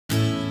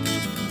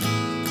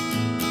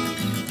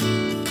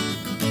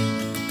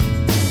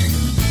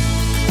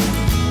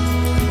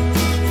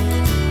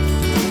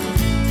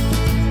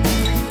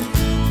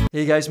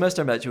Hey guys,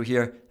 Mr. Mitchell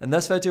here. In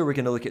this video we're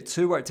going to look at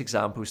two worked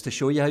examples to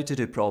show you how to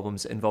do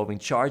problems involving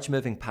charge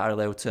moving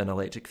parallel to an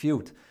electric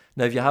field.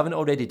 Now if you haven't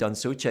already done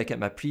so, check out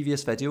my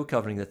previous video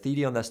covering the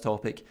theory on this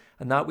topic,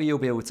 and that way you'll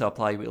be able to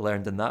apply what you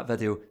learned in that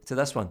video to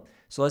this one.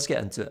 So let's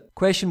get into it.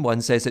 Question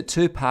 1 says that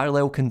two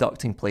parallel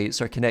conducting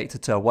plates are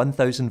connected to a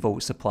 1000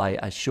 volt supply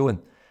as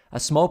shown. A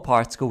small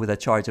particle with a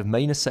charge of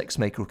 -6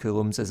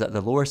 microcoulombs is at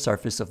the lower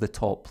surface of the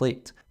top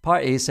plate.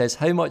 Part A says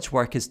how much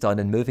work is done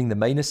in moving the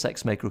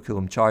 -6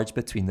 microcoulomb charge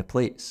between the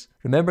plates.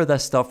 Remember,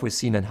 this stuff was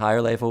seen in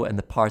higher level in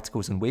the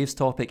particles and waves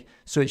topic,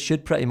 so it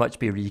should pretty much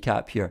be a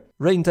recap here.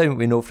 Writing down what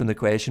we know from the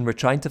question, we're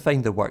trying to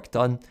find the work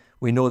done.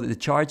 We know that the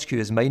charge Q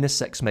is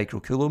 -6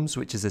 microcoulombs,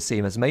 which is the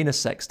same as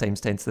 -6 times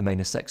 10 to the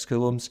 -6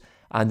 coulombs,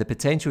 and the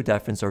potential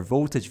difference or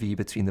voltage V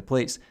between the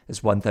plates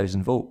is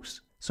 1000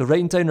 volts. So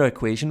writing down our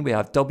equation, we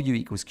have W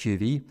equals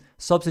QV,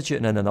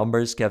 substituting in the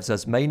numbers gives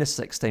us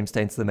 -6 times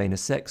 10 to the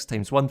 -6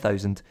 times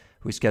 1000,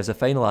 which gives a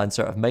final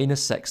answer of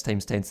 -6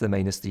 times 10 to the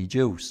 -3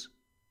 joules.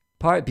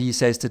 Part B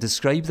says to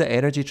describe the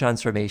energy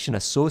transformation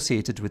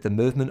associated with the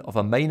movement of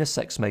a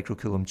 -6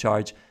 microcoulomb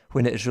charge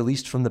when it is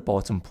released from the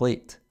bottom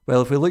plate.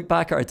 Well, if we look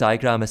back at our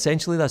diagram,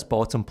 essentially this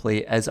bottom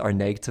plate is our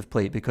negative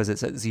plate because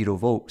it's at 0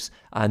 volts,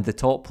 and the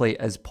top plate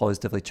is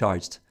positively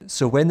charged.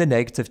 So when the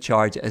negative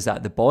charge is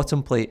at the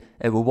bottom plate,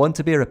 it will want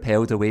to be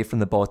repelled away from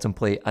the bottom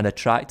plate and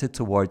attracted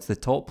towards the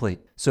top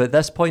plate. So at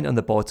this point on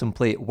the bottom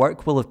plate,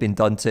 work will have been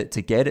done to it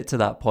to get it to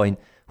that point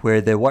where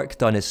the work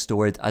done is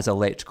stored as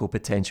electrical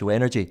potential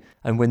energy,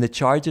 and when the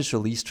charge is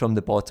released from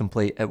the bottom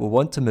plate, it will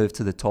want to move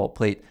to the top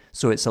plate,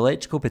 so its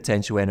electrical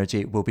potential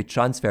energy will be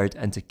transferred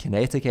into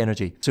kinetic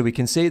energy. So we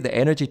can say the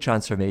energy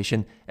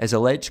transformation is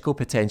electrical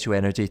potential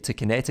energy to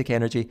kinetic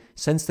energy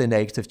since the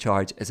negative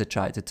charge is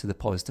attracted to the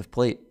positive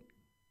plate.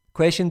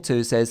 Question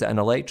 2 says that an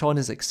electron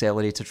is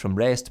accelerated from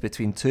rest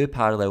between two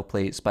parallel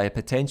plates by a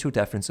potential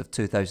difference of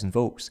 2000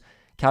 volts.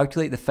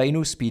 Calculate the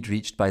final speed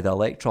reached by the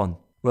electron.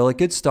 Well, a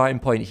good starting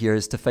point here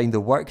is to find the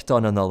work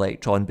done on the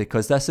electron,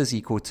 because this is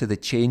equal to the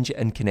change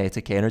in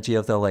kinetic energy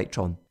of the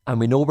electron. And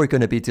we know we're going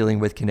to be dealing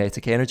with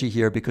kinetic energy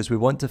here because we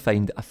want to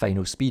find a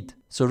final speed.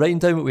 So writing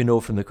down what we know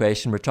from the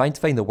question, we're trying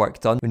to find the work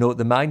done. We know that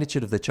the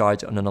magnitude of the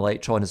charge on an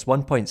electron is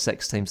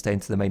 1.6 times 10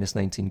 to the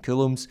 -19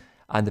 coulombs,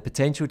 and the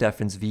potential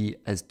difference V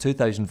is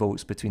 2000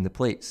 volts between the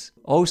plates.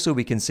 Also,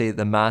 we can say that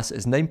the mass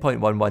is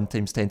 9.11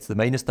 times 10 to the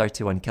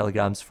 -31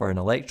 kilograms for an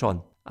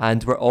electron.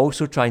 And we're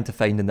also trying to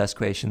find in this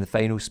question the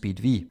final speed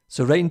V.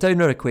 So writing down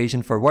our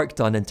equation for work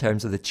done in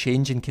terms of the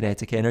change in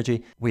kinetic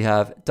energy, we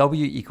have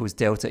W equals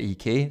delta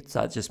EK, so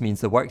that just means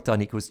the work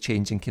done equals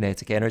change in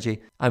kinetic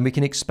energy. And we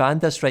can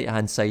expand this right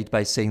hand side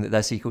by saying that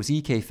this equals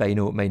EK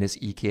final minus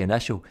EK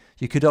initial.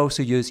 You could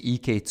also use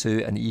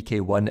EK2 and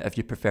EK1 if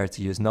you prefer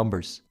to use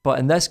numbers. But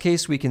in this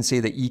case, we can say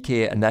that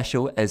EK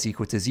initial is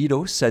equal to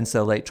 0 since the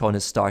electron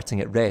is starting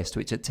at rest,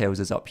 which it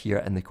tells us up here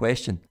in the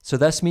question. So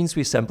this means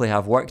we simply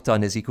have work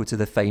done is equal to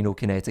the final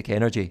kinetic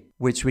energy,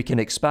 which we can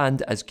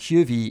expand as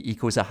QV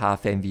equals a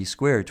half mv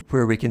squared,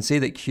 where we can say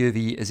that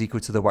QV is equal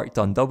to the work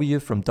done W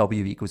from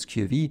W equals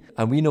QV,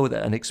 and we know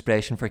that an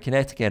expression for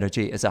kinetic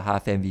energy is a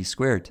half mv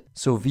squared.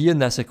 So V in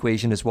this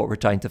equation is what we're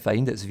trying to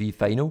find, it's V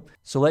final.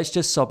 So let's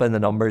just sub in the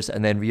numbers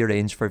and then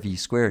rearrange for V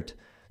squared.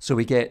 So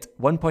we get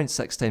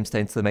 1.6 times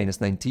 10 to the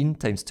 -19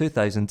 times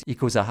 2000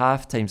 equals a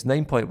half times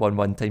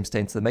 9.11 times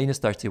 10 to the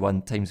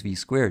 -31 times V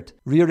squared.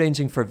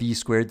 Rearranging for V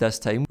squared this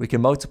time, we can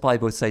multiply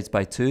both sides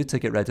by 2 to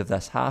get rid of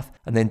this half,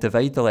 and then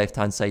divide the left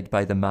hand side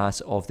by the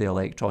mass of the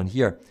electron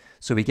here.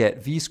 So we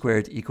get V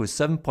squared equals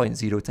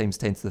 7.0 times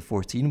 10 to the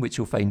 14, which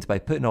you'll find by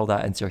putting all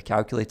that into your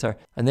calculator.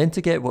 And then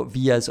to get what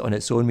V is on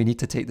its own, we need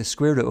to take the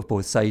square root of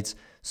both sides.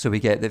 So we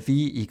get that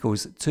V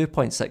equals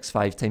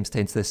 2.65 times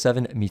 10 to the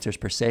 7 meters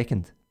per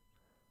second.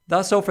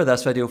 That's all for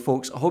this video,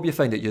 folks. I hope you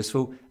found it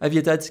useful. If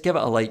you did, give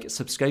it a like,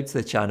 subscribe to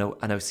the channel,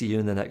 and I'll see you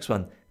in the next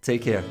one.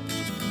 Take care.